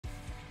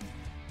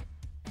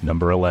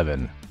Number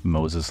 11.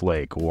 Moses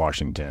Lake,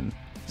 Washington,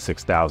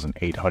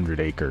 6,800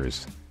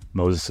 acres.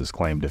 Moses'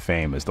 claim to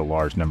fame is the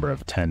large number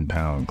of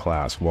 10-pound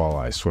class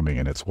walleye swimming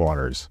in its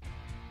waters.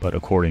 But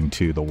according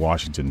to the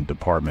Washington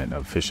Department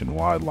of Fish and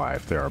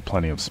Wildlife, there are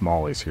plenty of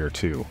smallies here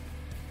too,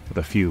 with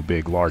a few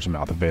big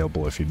largemouth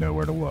available if you know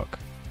where to look.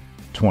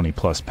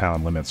 20-plus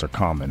pound limits are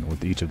common,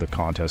 with each of the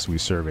contests we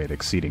surveyed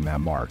exceeding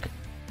that mark.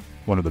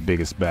 One of the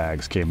biggest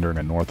bags came during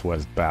a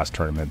Northwest Bass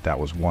tournament that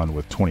was won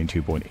with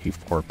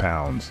 22.84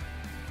 pounds.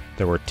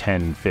 There were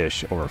 10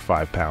 fish over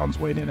 5 pounds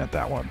weighed in at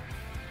that one.